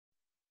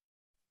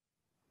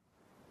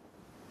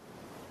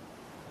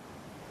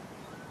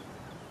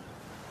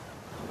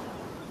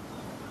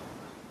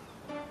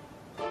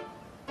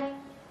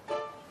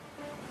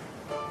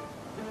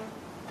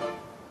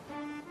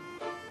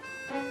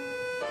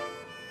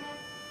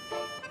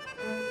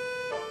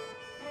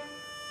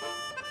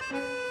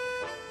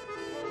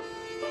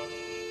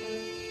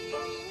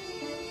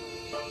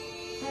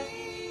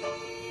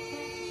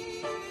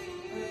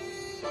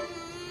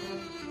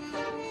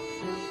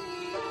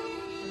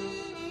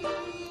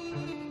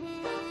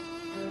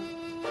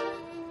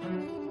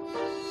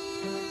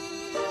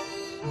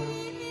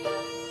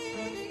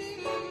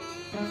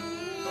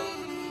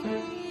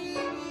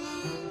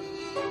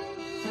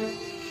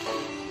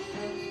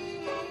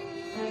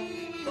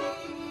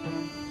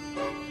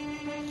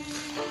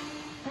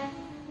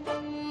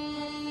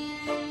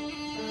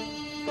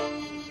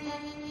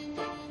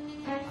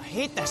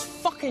hate this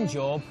fucking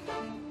job.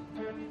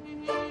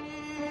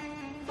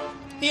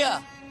 Here,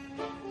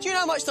 do you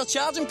know how much they're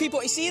charging people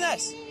to see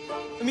this?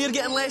 And we're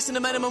getting less than the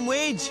minimum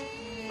wage.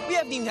 We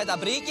haven't even had a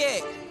break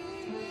yet.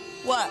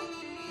 What?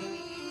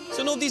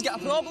 So nobody's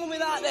got a problem with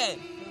that then?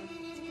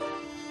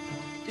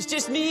 It's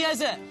just me,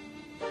 is it?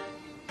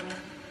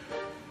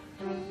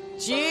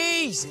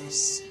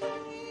 Jesus.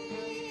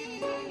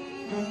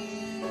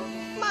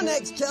 My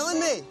neck's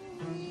killing me.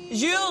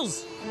 It's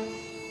yours.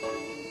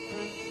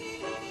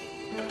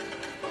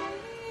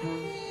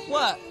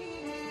 What?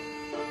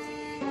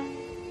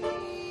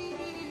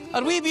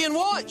 Are we being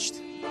watched?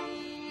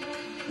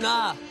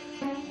 Nah.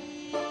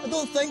 I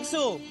don't think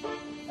so.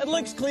 It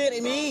looks clear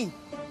to me.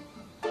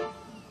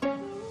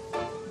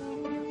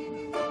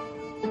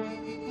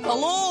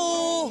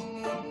 Hello?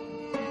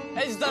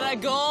 Is there a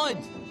God?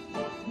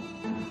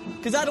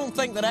 Because I don't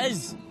think there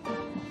is.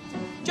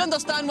 Do you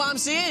understand what I'm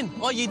saying?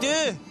 Or you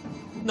do?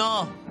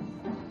 No,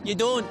 you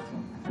don't.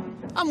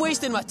 I'm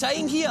wasting my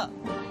time here.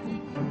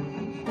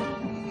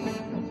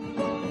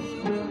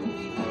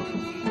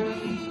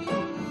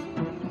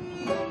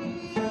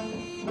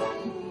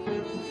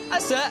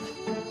 That's it.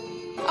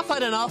 I've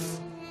had enough.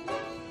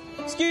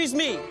 Excuse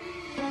me.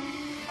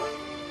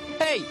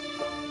 Hey,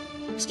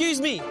 excuse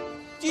me.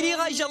 Do you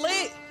realise you're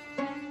late?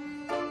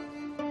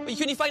 Well, you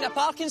couldn't find a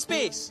parking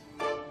space.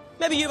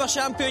 Maybe you were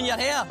shampooing your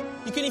hair.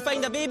 You couldn't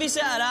find a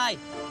babysitter, aye?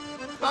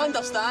 I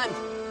understand.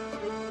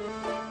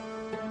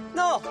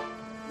 No.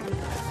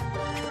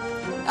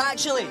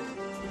 Actually,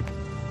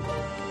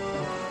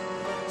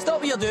 stop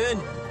what you're doing.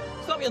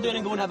 Stop what you're doing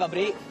and go and have a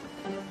break.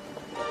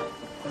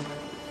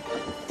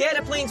 The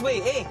aeroplanes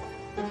wait, eh?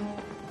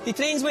 The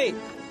trains wait.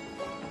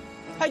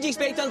 How do you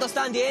expect to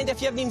understand the end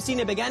if you haven't even seen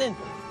the beginning?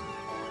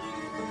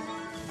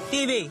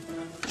 DV,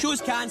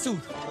 show's cancelled.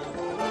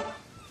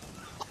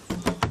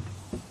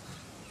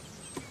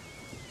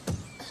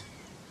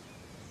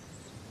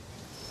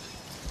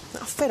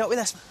 I'm fed up with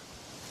this.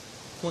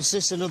 What's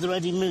this, another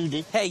Eddie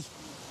Moody? Hey,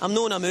 I'm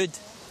not in a mood.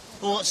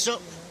 What's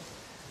up?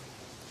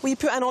 Well, you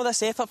put in all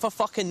this effort for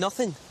fucking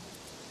nothing.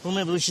 Well,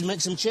 maybe we should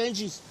make some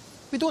changes.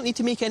 We don't need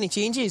to make any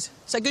changes.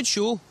 It's a good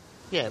show.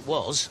 Yeah, it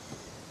was.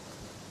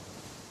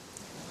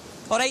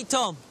 All right,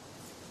 Tom.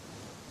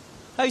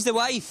 How's the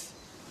wife?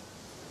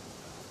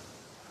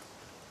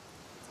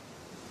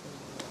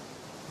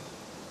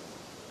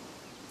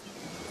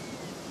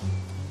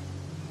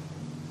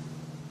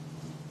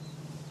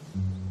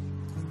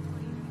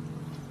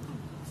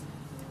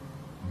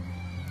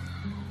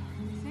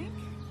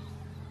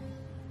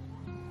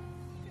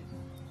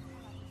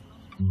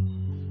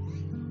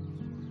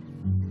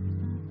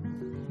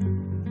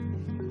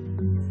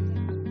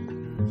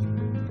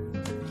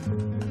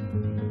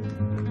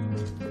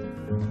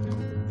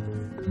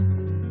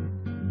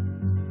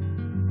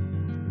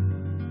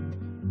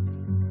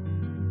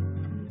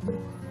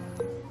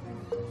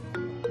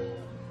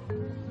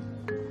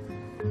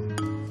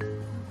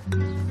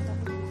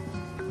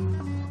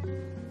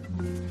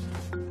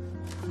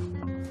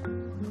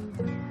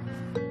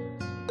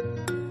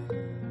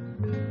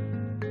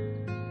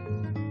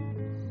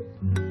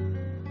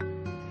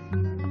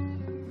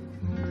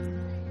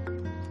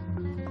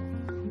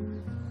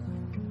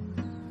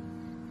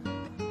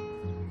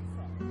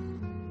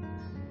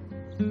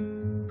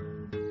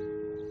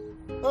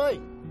 Oi!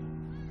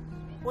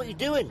 What are you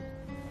doing?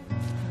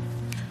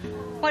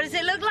 What does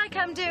it look like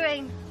I'm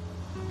doing?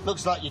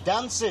 Looks like you're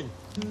dancing.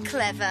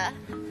 Clever.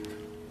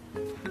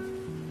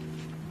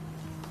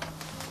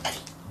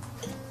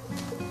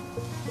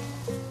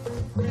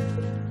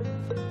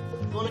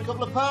 You want a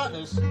couple of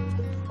partners?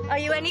 Are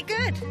you any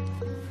good?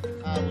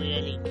 Are we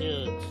any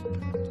good?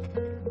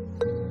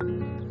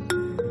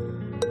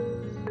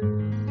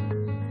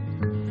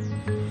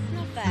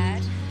 Not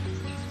bad.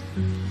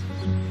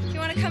 Do you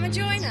want to come and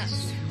join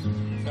us?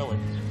 No.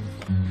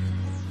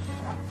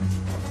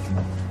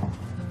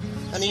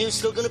 And are you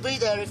still going to be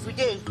there if we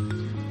do?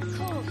 Of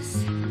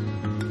course.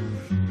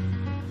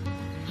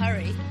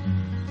 Hurry.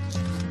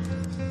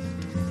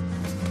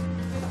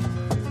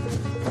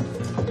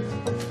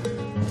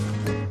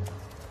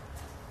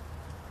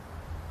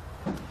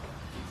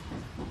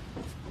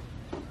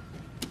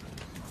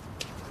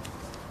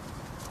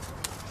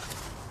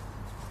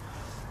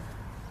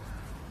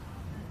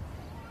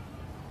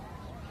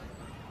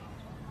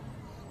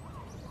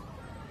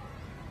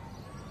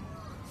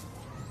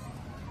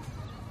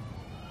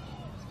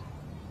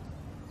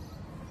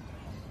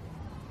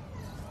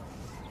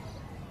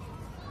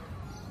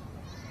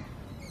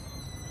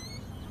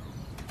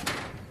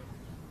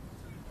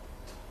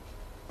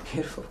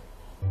 Careful.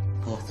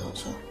 Oh, I thought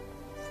so.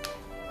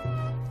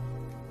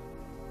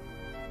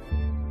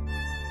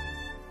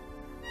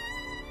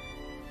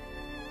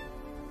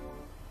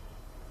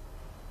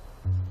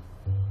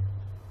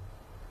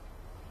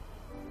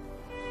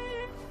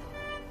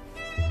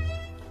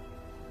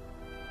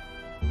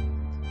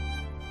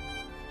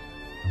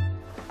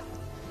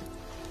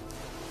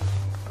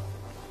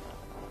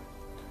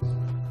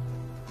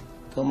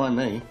 Don't mind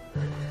me.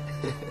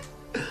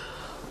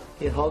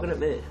 You're hogging at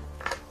me.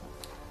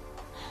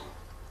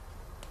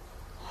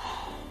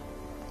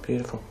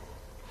 beautiful.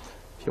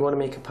 If you want to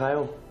make a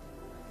pile,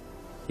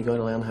 you got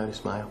to learn how to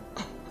smile.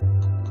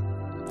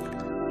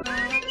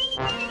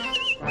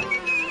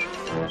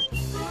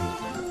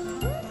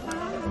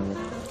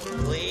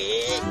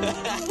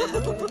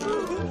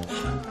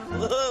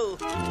 Whoa!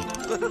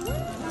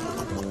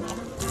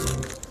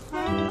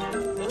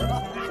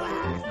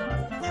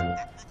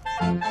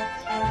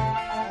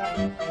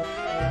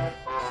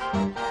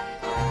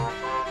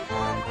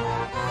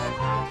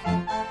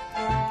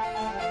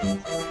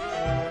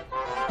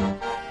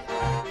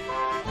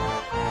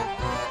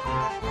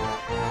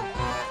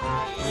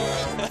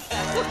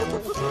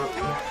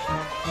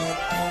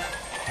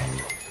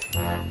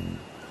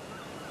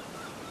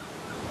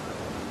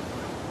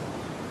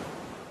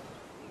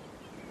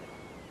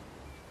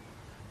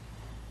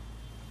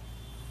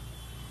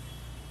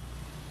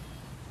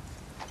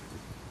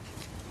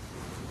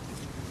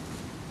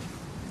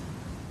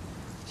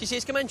 She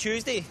says, come in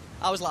Tuesday.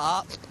 I was like,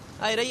 ah,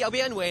 aye, right, I'll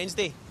be in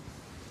Wednesday.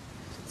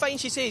 Fine,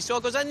 she says, so I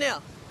goes in there,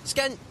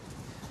 skint, and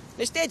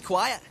it's dead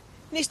quiet.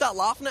 And they start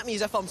laughing at me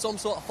as if I'm some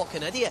sort of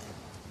fucking idiot.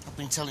 I've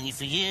been telling you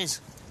for years,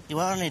 you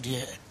are an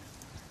idiot.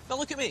 Now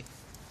look at me.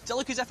 Does it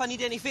look as if I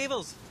need any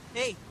favours?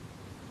 Hey.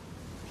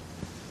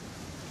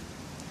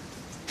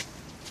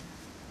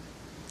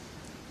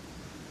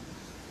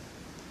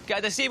 Got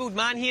a disabled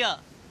man here.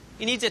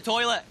 He needs a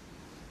toilet.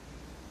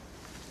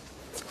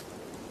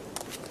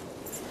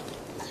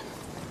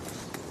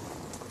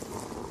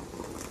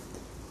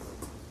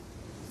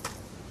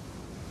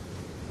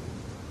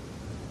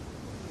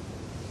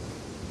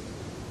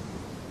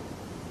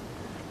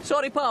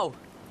 Sorry, pal.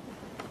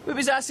 What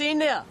was I saying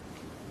there?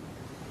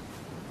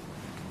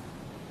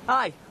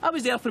 Aye, I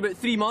was there for about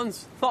 3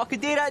 months. Thought I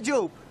could do that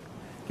job.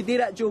 Could do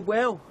that job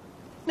well.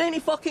 90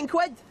 fucking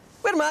quid.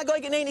 Where am I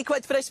going to get 90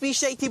 quid for this wee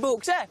shitey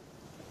box, eh?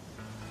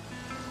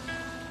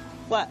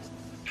 What?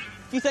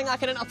 You think I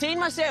can entertain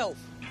myself?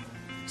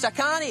 'Cause I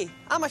can't.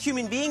 I'm a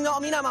human being, know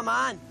what I mean? I'm a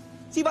man.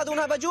 See if I don't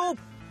have a job,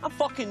 I'm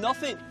fucking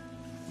nothing.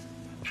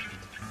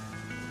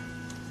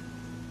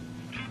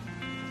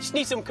 Just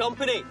need some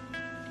company.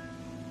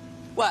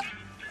 What?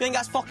 You think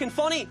that's fucking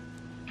funny?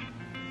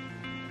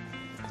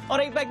 All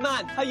right, big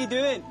man, how you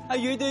doing? How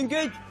you doing?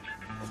 Good?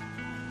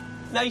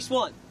 Nice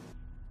one.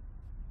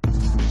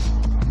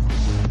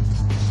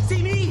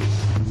 See me?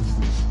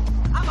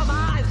 I'm a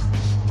man.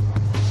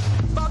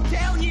 But I'm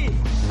telling you,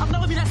 I've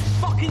never been this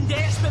fucking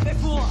desperate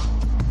before.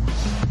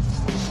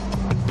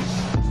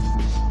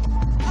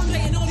 I'm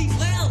writing all these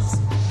letters.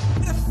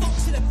 Who the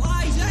fuck's the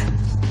replies, eh?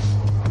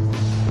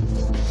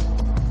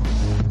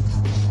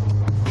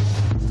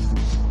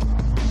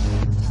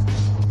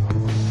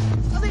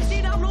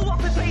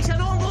 I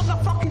know I'm not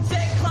a fucking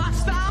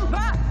second-class stamp,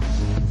 eh?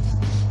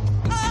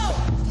 Oh!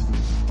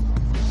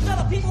 There's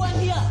other people in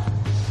here.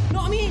 Know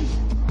what I mean?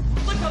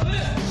 Look about.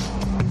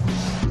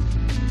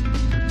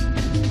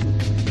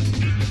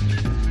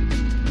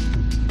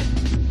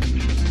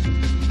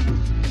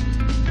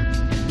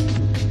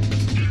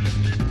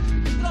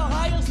 You're all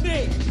liars,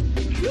 mate.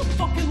 You're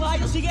fucking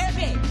liars, you get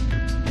me?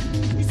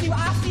 You see what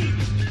I see?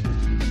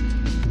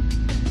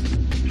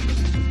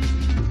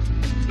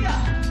 Yeah.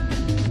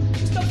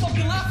 Stop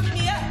fucking laughing at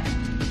me, eh?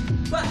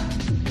 What?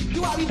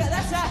 You want a wee bit of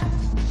this, eh?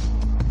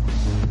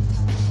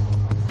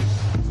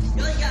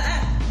 You like it,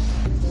 eh?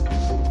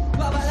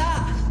 What about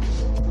that?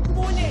 Come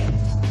on, then.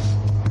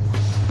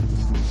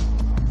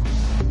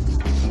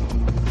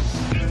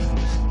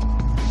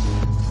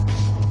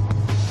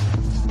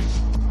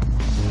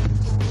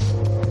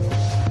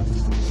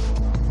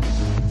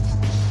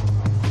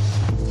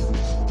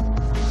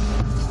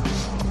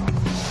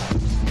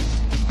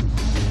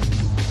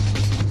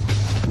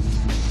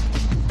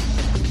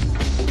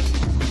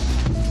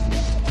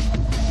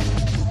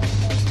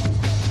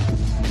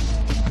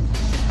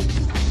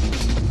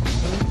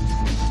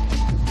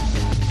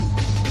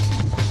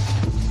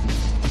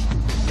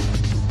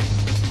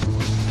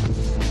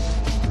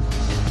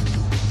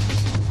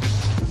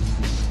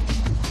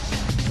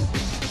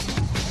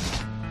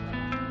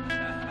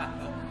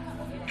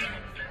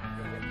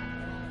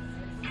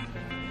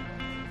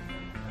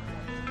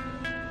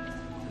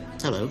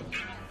 Hello.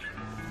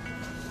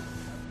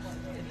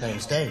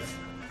 Name's Dave.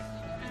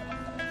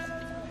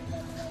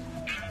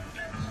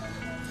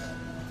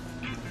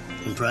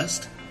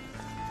 Impressed?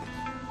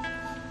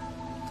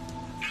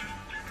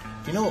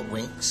 Do you know what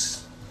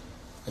winks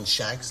and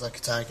shags like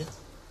a tiger?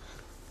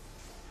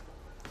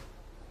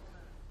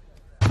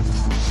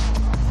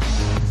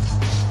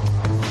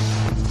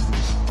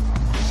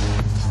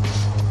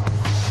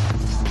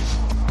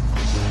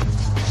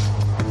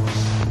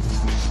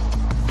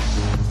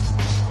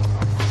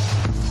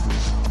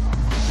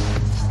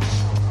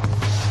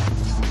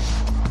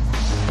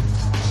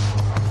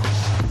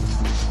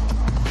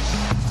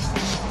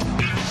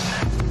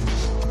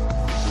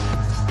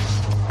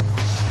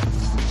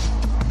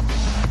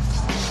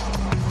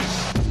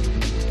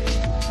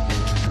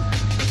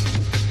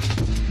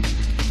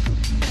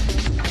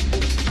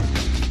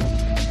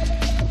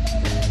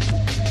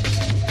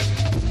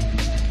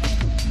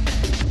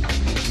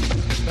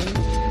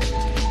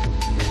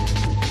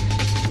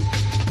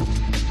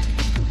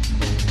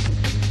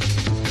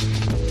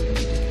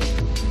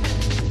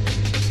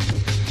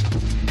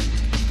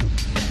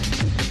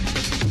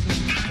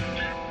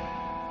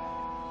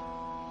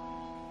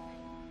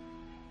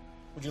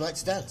 like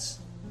to dance?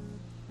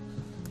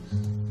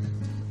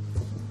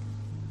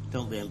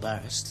 Don't be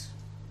embarrassed.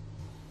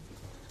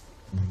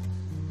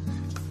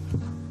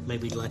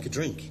 Maybe you'd like a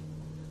drink.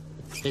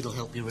 It'll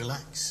help you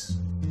relax.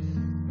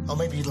 Or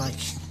maybe you'd like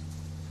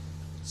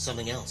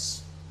something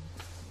else.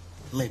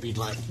 Maybe you'd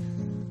like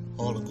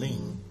all of me.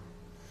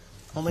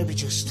 Or maybe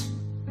just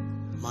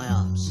my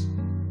arms.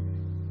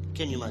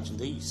 Can you imagine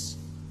these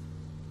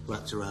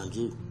wrapped around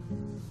you?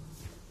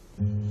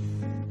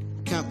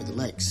 Can't be the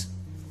legs.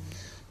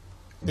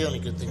 The only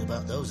good thing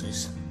about those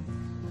is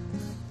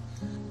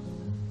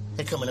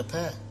they come in a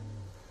pair.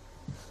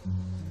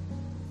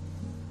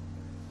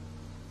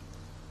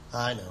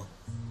 I know.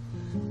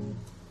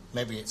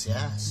 Maybe it's the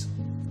ass.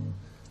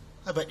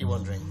 I bet you're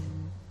wondering,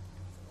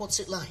 what's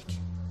it like?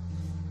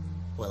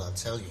 Well, I'll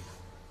tell you.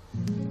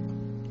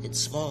 It's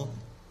small,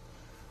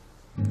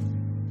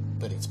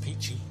 but it's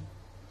peachy.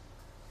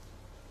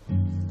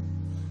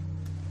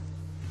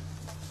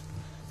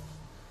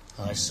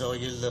 I saw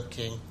you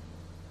looking.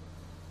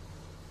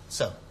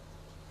 So,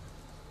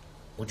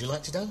 would you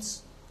like to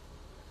dance?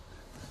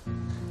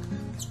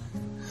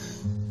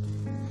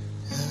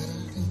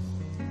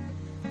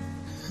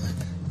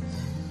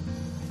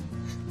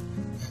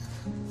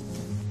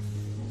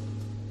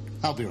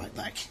 I'll be right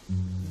back.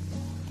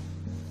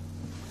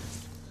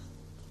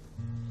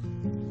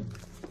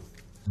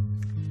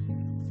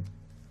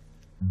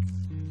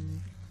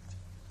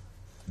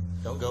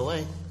 Don't go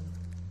away.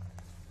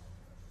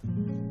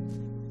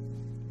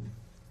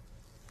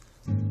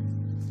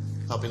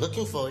 I'll be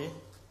looking for you.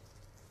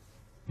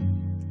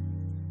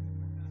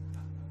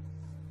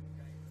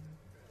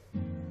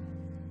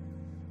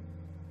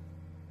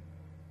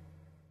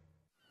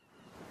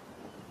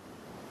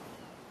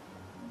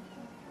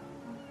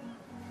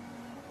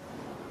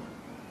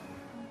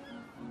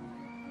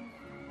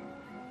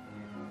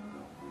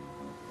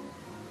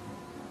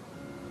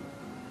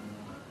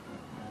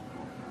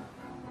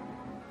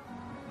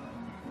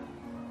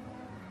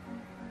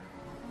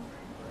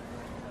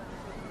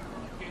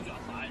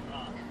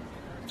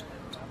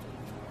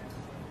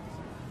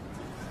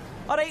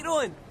 All right,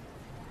 Rowan.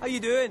 How you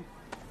doing?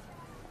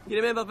 You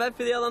remember Viv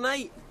for the other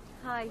night?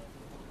 Hi.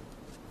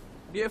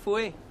 Beautiful,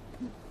 eh?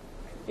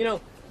 You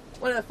know,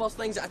 one of the first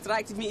things that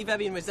attracted me to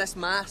Vivian was this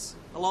mass,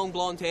 the long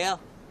blonde hair.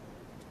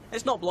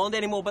 It's not blonde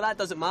anymore, but that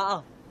doesn't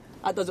matter.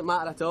 That doesn't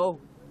matter at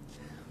all.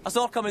 I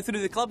saw her coming through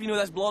the club, you know,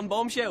 this blonde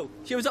bombshell.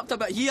 She was up to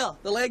about here,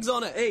 the legs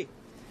on it, eh?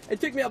 It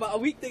took me about a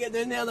week to get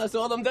down there and I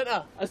saw them, didn't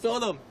I? I saw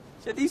them.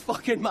 She had these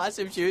fucking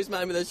massive shoes,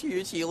 man, with this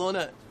huge heel on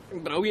it.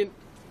 Brilliant.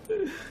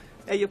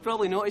 Hey, you've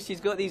probably noticed she's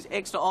got these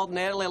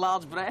extraordinarily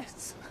large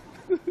breasts.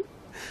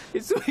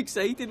 It's so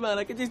excited, man.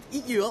 I could just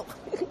eat you up.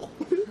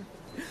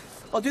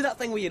 I'll do that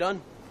thing where you run.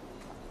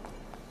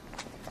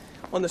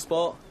 On the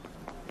spot.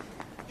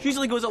 She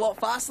usually goes a lot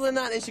faster than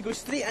that, and she goes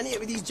straight into it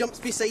with these jumps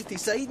from side to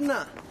side and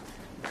that.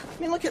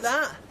 I mean, look at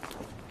that.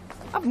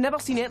 I've never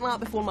seen anything like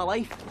that before in my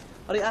life.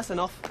 All right, that's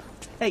enough.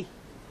 Hey,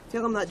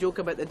 tell them that joke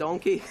about the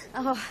donkey.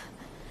 Oh,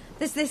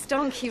 there's this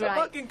donkey, right?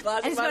 Fucking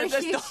classic, man. It's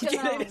this donkey,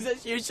 right? It's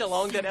this huge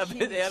shalong that I've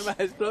been there, man.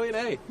 It's brilliant,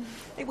 eh?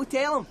 Hey, well,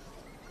 tell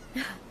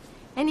him.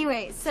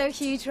 Anyway, it's so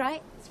huge,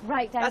 right? It's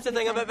right down. That's the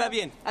thing about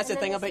Vivian. That's the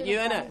thing about you,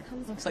 innit?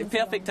 It's like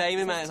perfect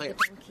timing, man. It's like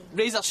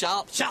razor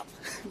sharp, sharp.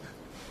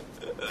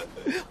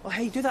 Oh,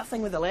 hey, do that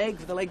thing with the leg.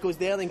 The leg goes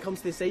there, then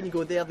comes to the side, and you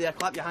go there,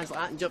 clap your hands like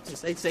that, and jump to the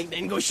side,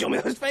 then go, show me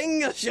those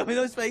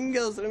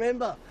fingers,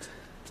 remember?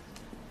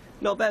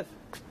 No, Viv.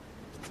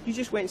 You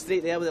just went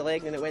straight there with the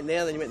leg, and it went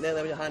there, then you went there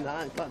with your hand like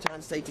that, and clapped your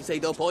hands side to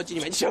side up odds, and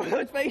you went, show me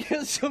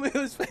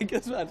those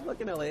fingers, man. It's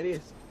fucking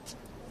hilarious.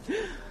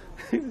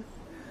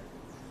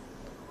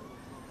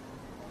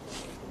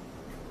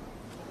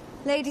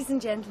 Ladies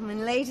and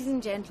gentlemen, ladies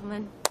and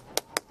gentlemen.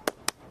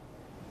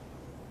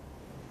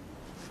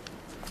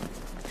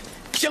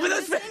 Show me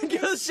those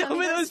fingers! Show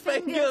me those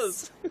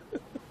fingers!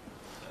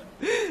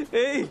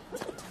 Hey!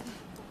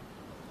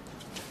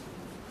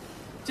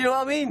 Do you know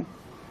what I mean?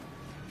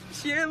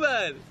 Sure,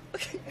 man!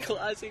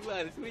 Classic,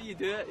 man. It's the way you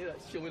do it. You know,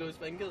 show me those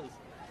fingers.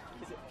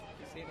 Is it?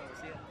 You say it,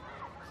 I'll say it.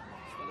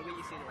 Well, the way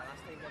you said it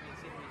last time, Vivian,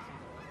 say the way you said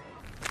it.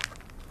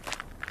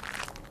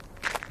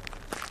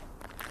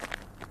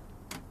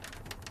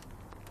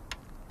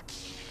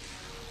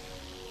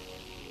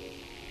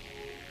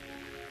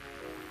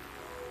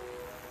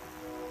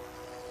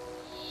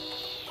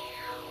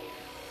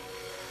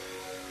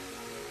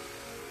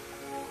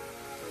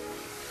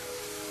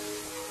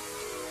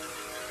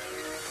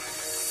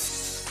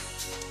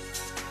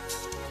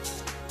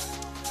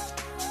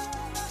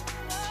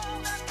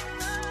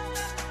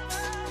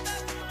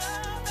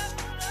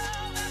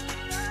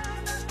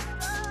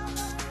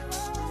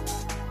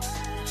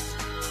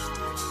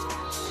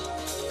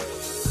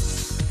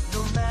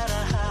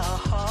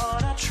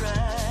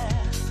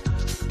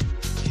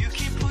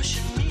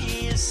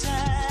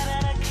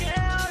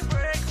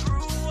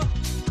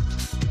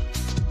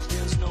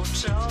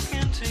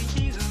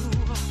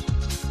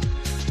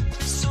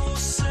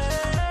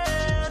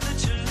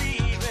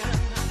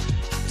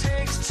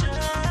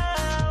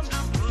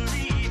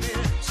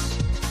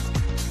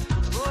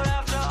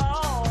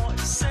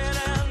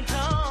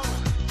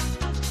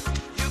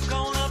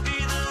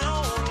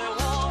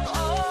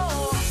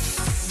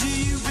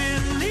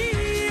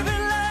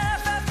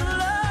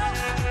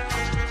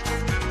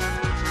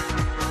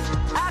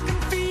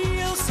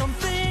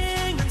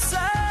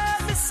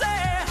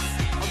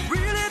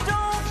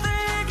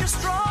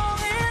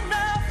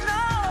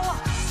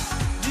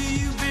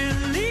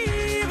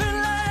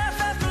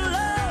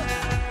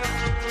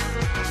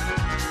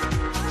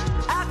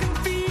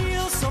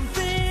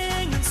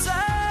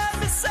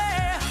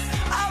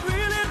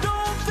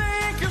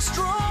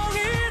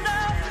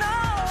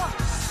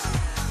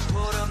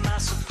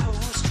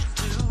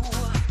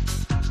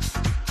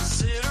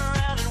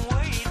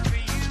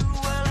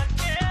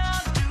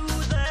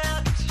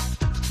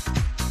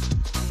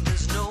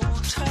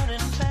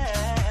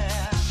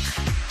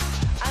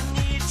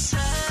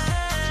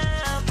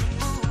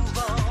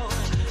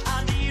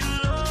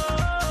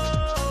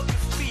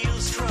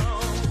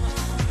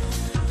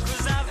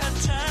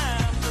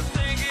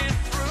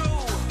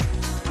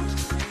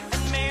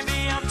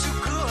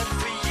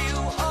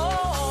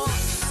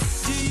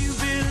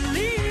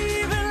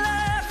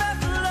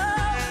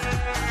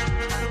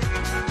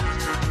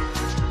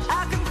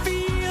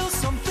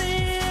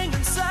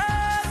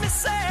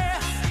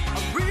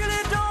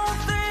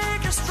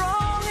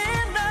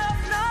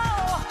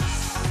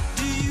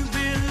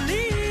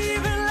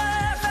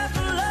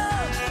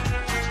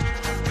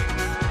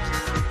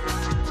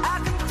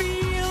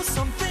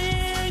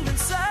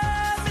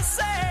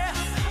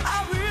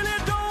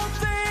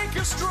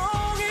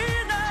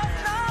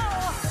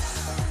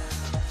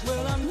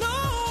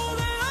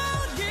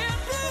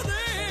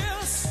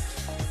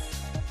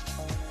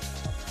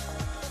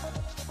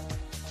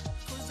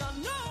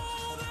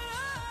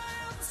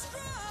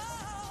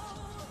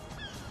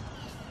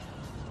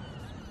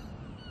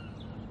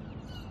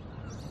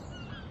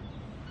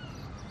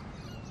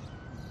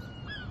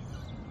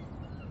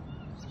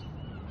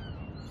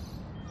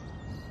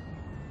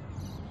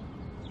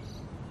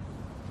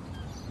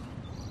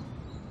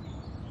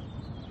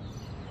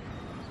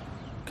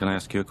 Can I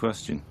ask you a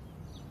question?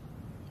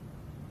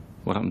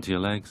 What happened to your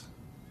legs?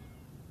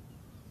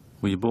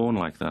 Were you born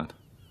like that,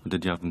 or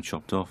did you have them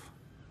chopped off?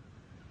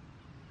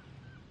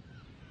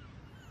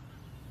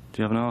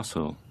 Do you have an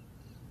arsehole,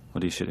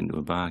 or do you shit into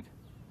a bag?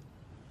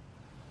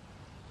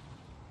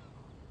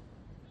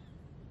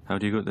 How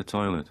do you go to the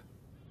toilet?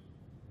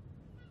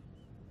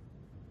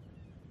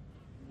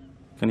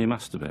 Can you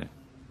masturbate?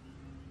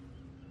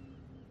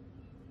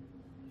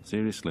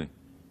 Seriously,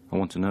 I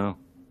want to know.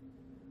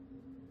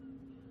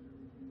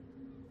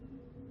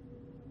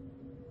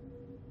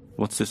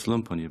 What's this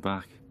lump on your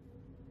back?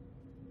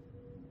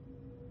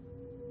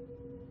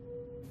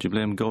 Do you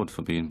blame God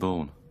for being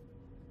born?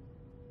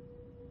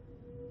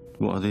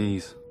 What are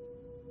these?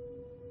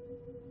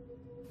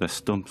 They're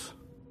stumps.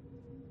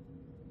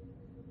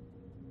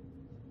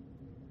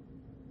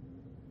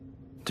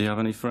 Do you have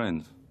any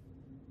friends?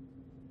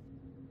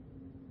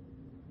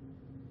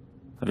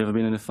 Have you ever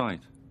been in a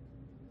fight?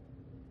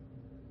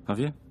 Have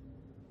you?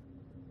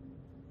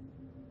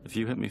 If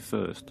you hit me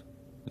first,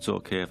 it's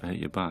okay if I hit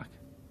you back,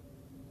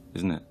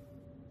 isn't it?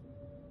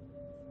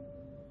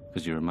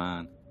 Because you're a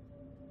man.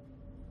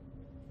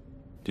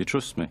 Do you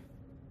trust me?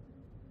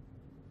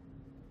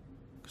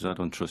 Because I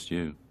don't trust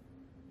you.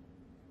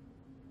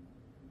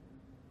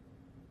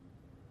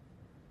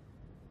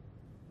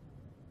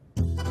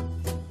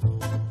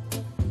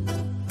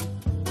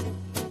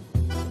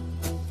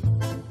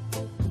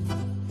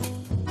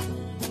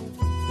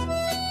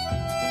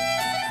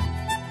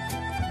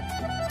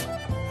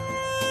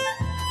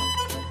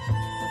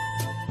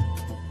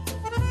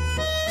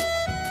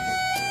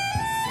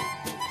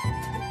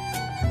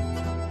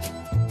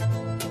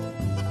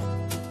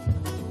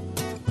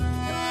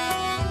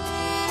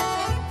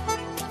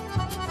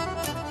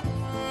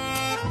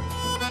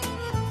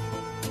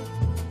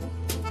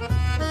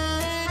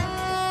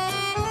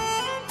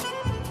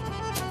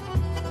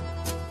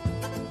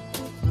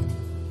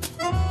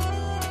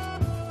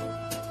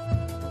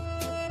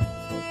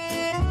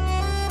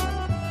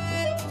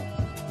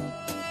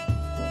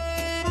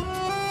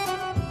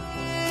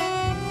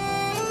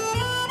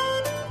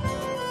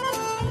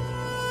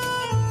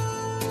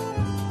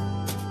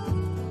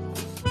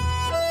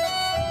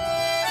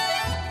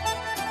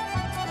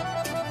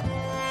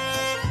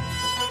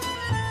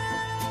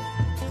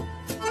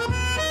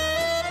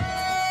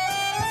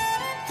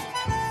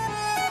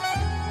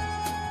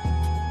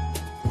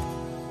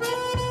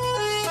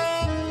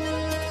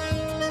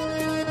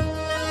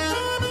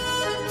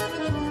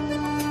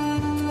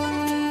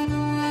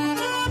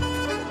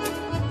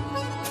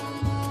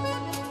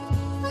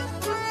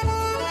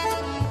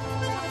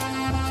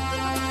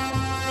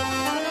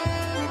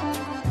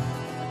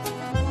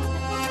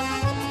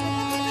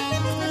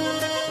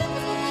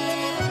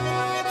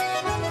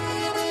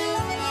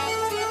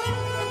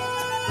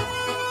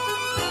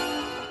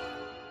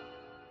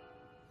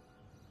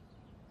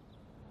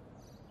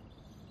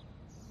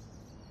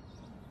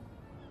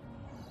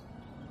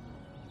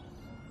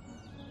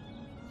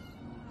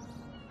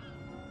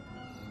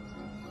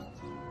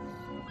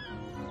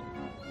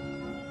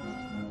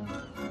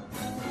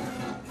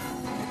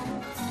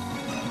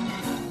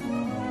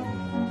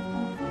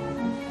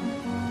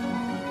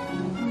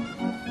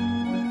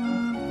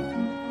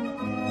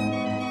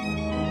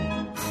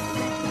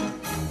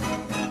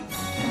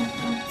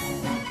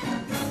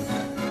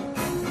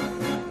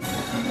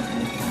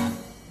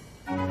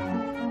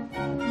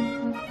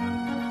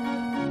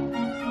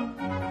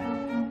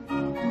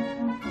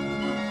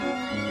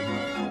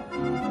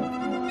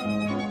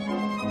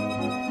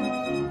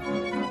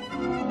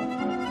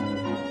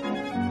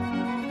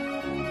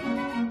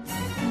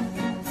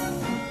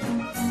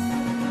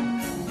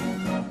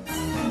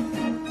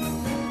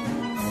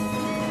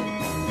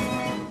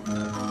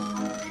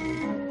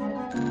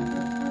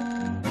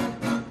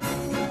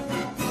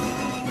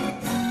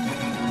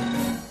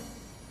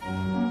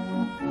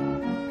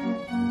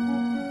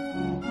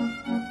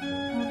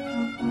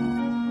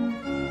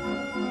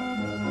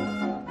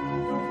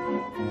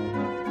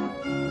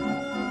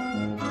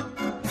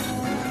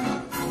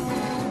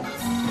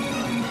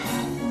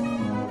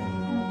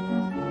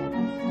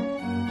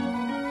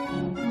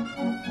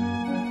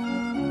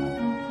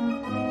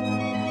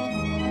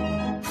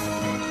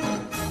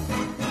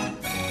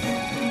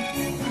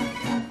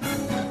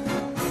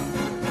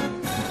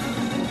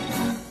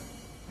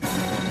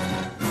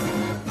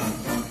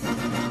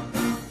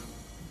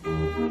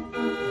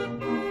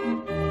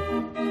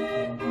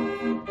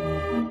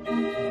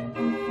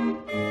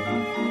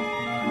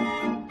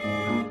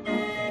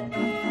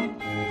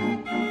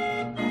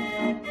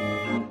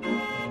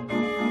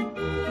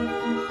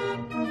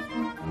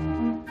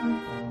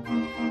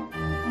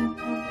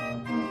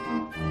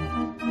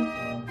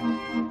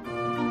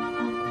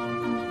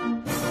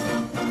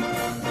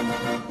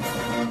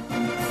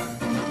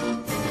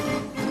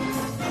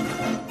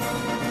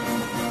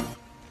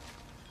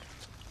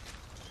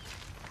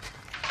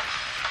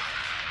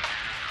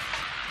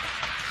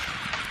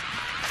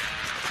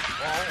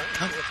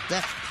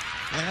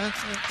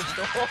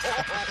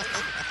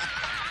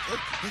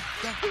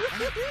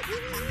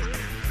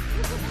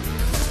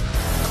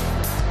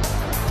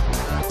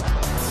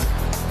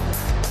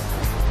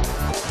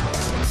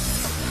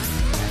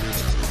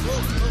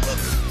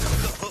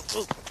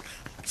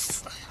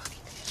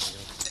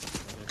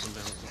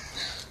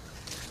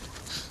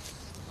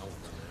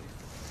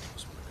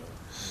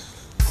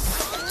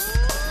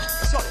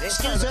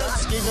 Excuse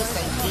us,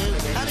 thank you.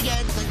 And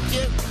again, thank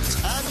you.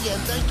 And again,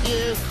 thank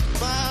you.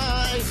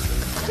 Bye.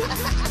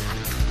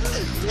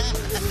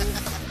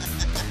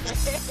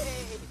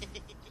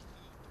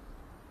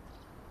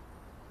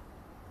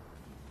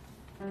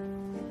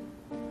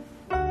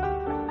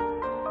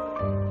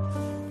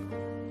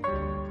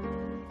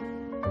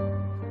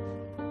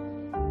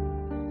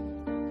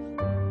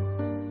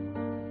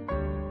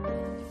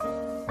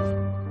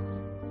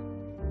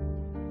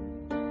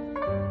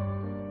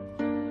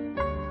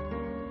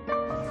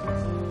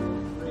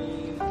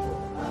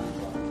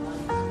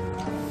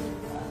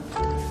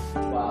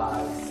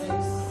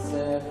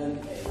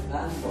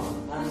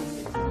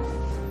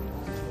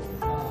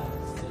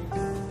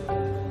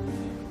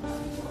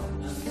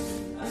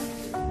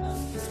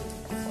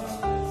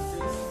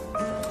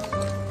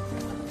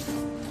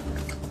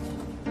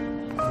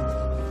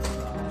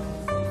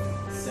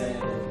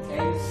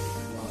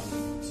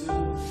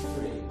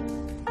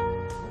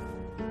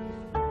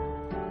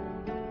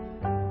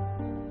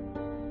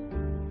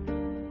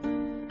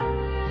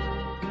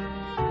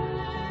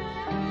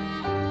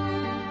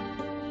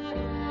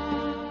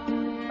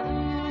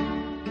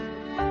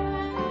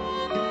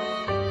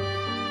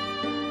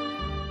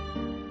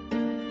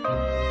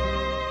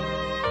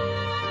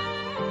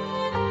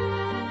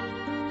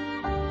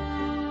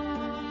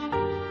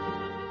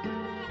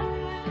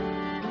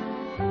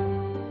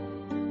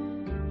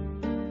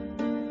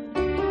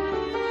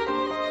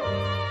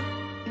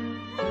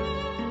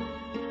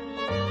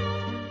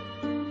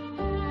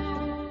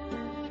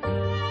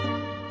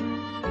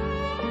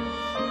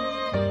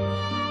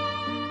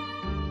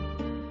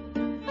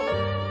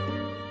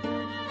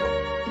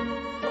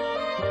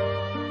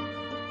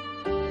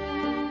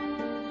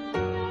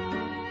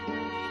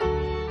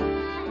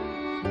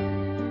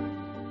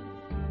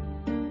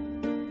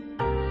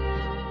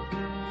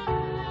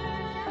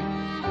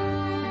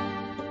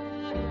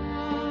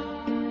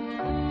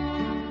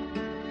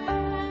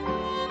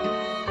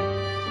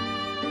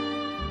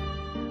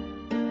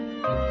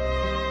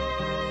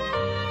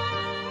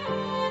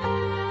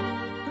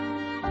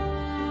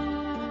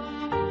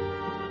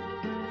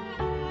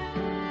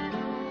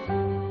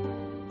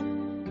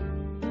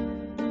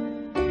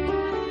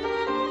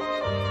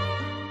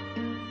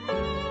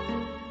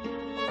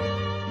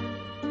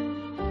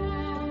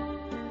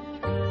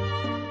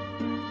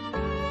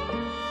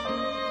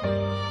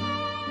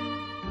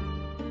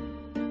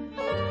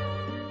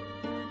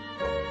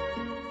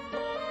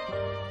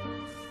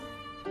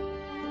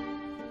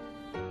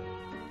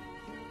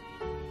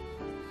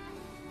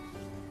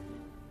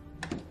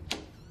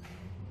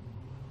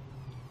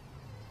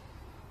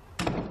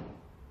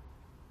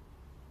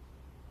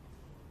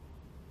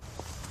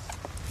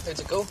 How'd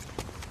it go?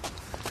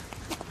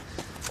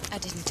 I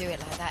didn't do it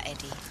like that,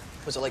 Eddie.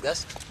 Was it like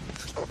this?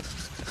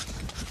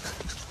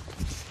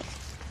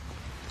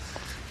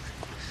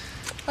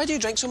 Why do you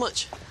drink so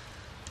much?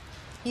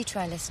 You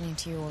try listening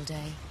to you all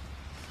day.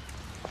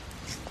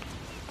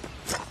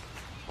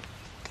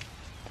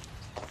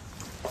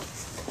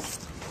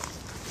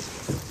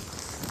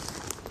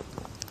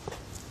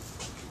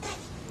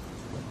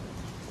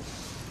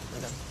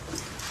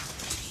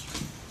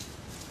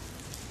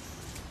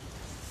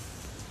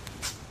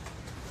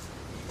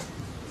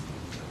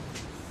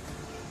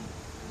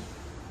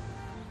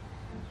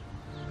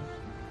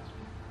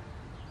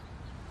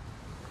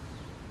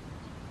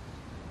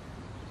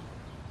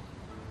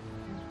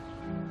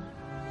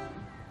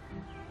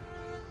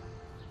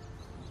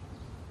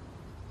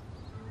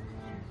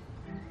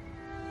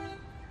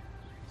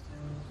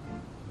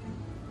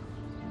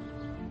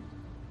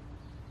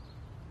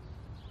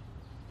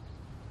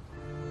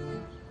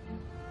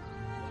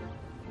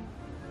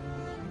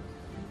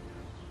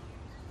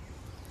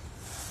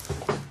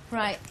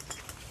 Right.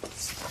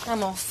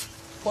 I'm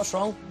off. What's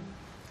wrong?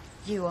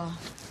 You are.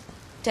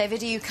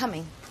 David, are you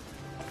coming?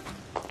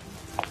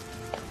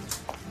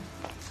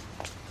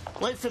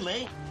 Wait for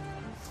me.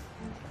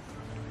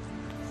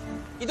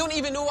 You don't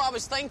even know what I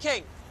was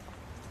thinking.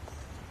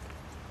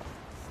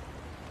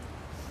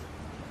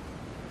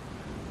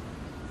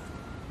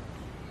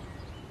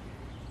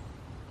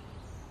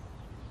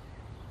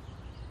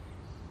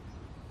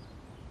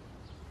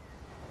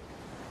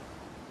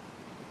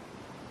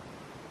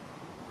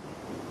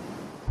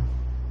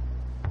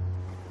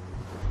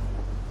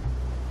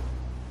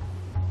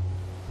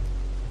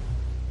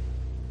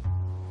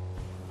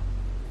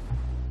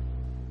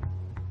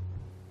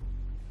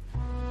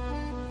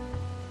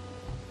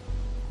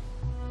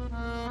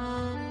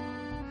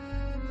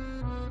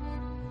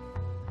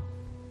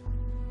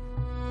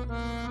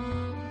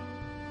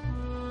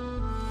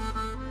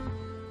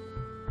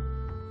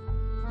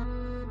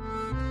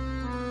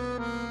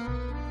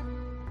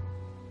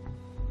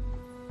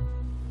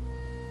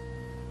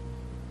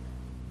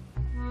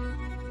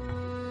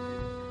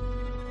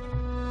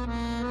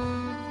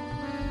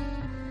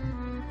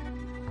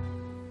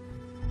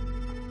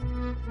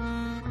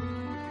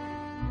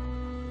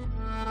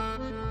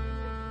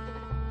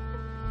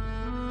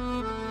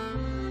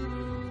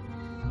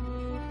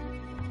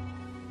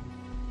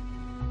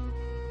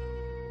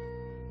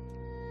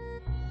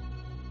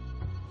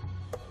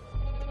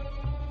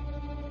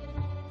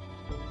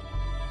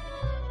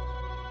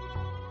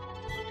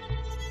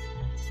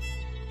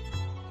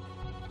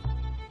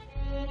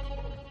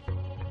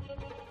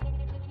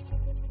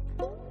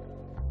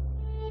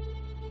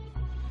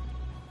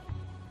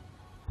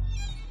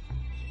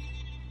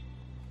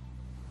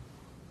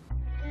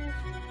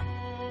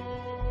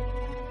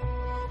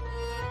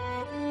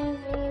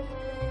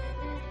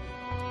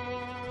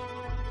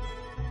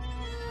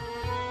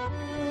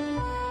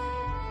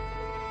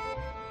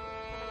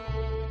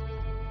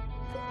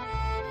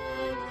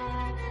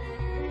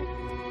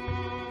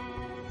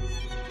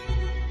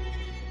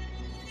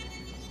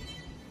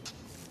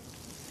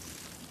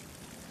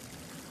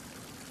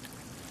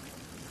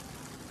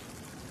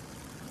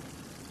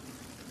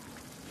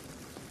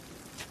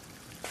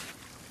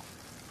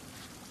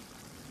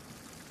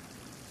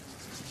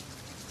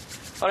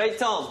 All right,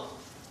 Tom.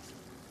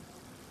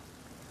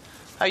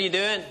 How you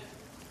doing?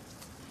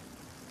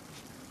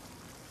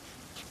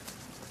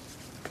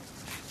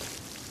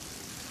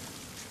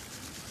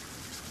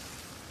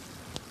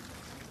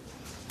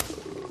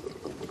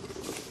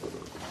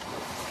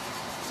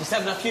 Just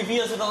having a few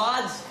beers with the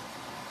lads.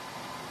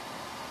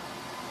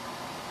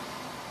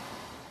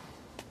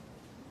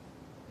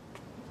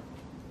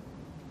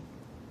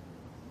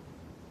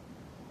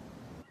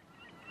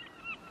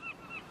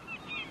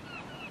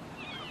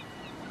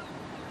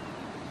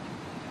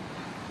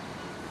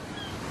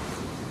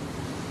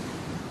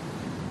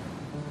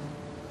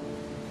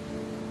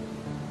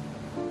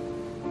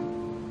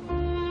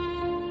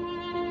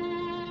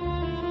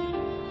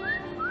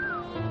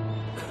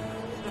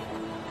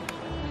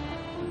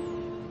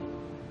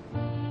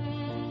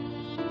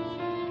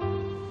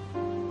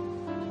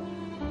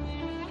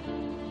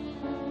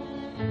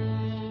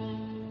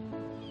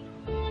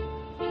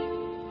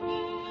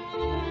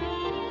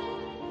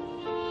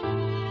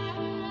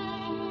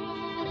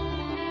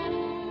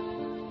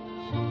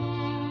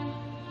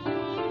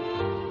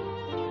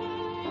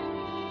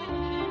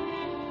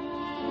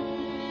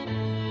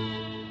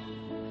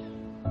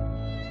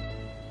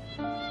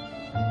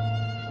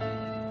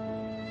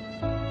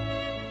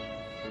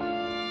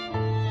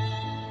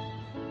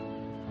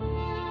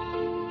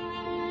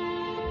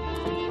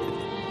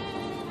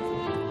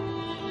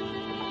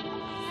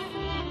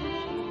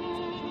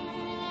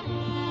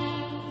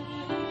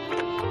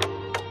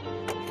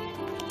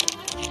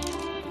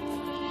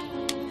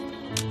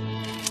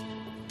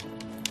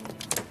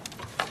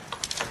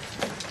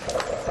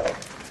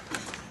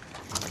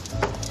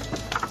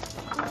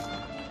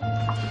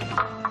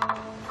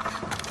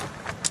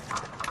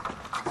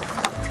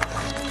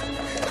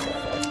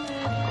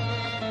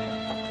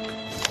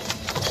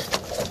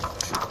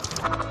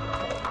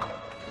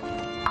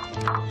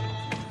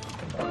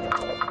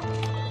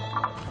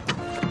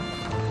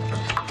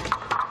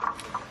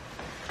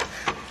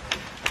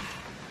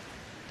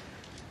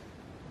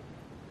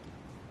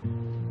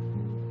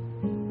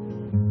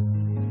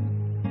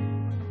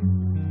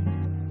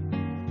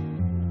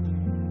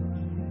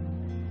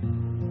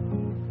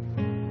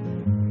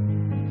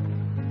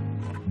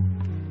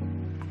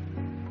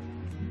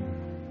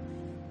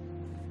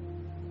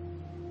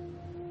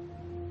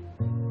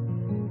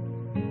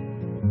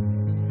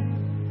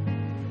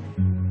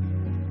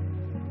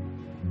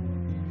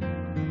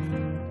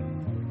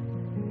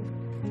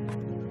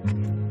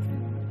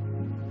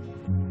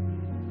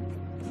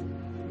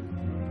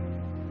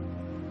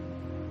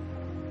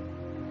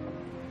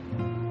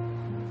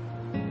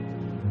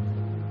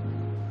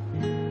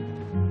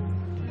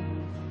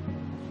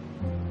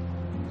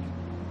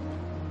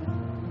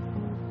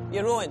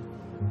 You're Rowan.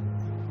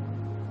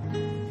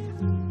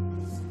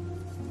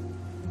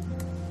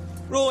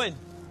 Rowan.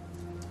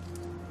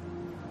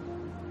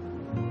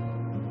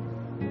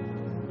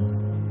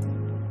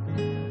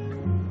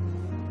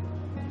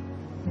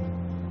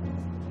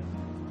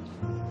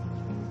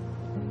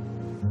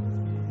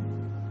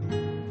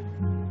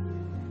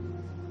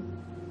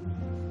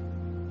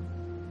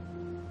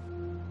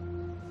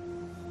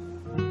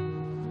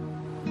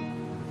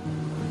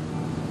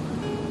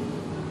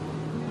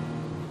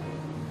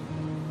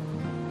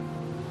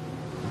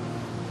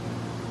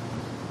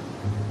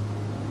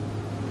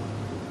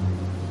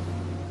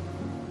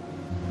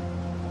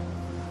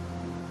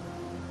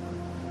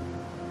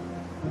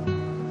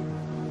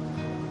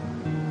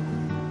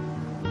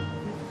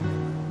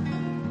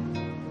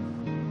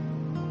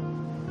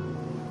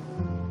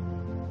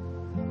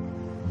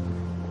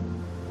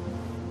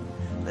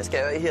 Let's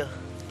get out of here.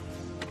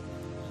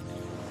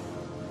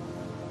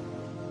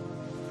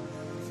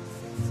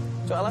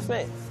 Do you want a lift,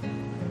 mate?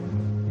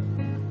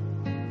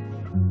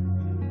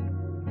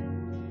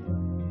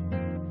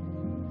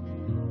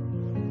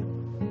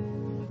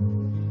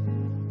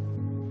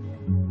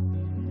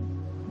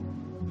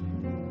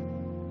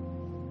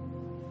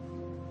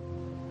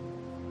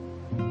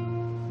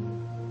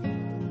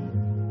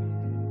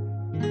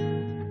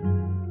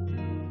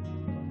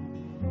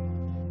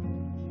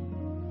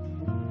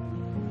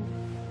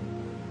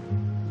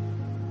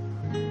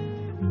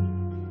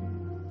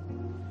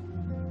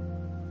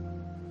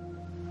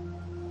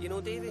 You know,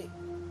 Davey,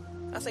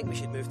 I think we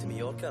should move to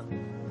Mallorca.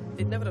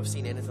 They'd never have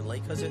seen anything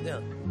like us out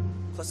there.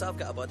 Plus, I've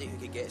got a buddy who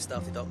could get us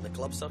started up in the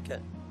club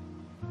circuit.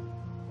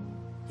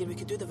 Yeah, we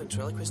could do the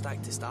ventriloquist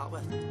act to start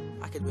with.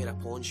 I could wear a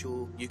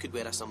poncho, you could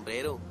wear a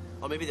sombrero.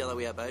 Or maybe the other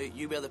way about,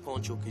 you wear the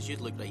poncho because you'd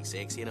look right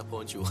sexy in a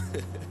poncho.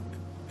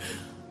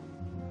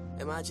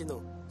 Imagine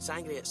though,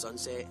 sangria at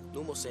sunset,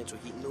 no more central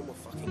heating, no more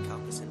fucking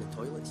carpets in the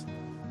toilets.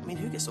 I mean,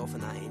 who gets off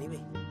on that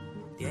anyway?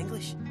 The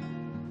English?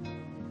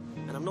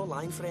 And I'm not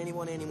lying for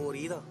anyone anymore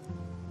either.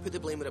 Put the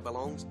blame where it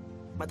belongs.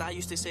 My dad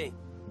used to say,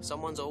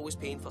 someone's always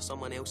paying for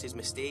someone else's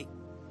mistake.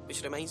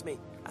 Which reminds me,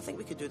 I think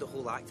we could do the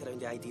whole act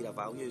around the idea of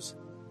values.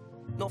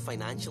 Not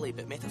financially,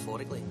 but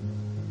metaphorically.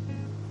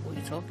 What are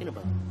you talking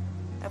about?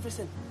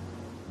 Everything.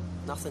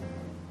 Nothing.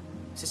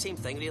 It's the same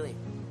thing, really.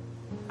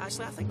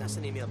 Actually, I think that's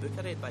the name of a book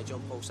I read by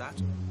John Paul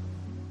Sartre.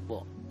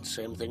 What?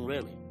 Same thing,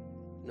 really?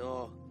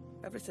 No,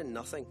 everything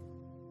nothing.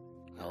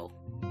 Oh.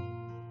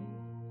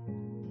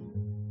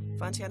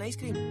 Fancy an ice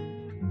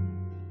cream?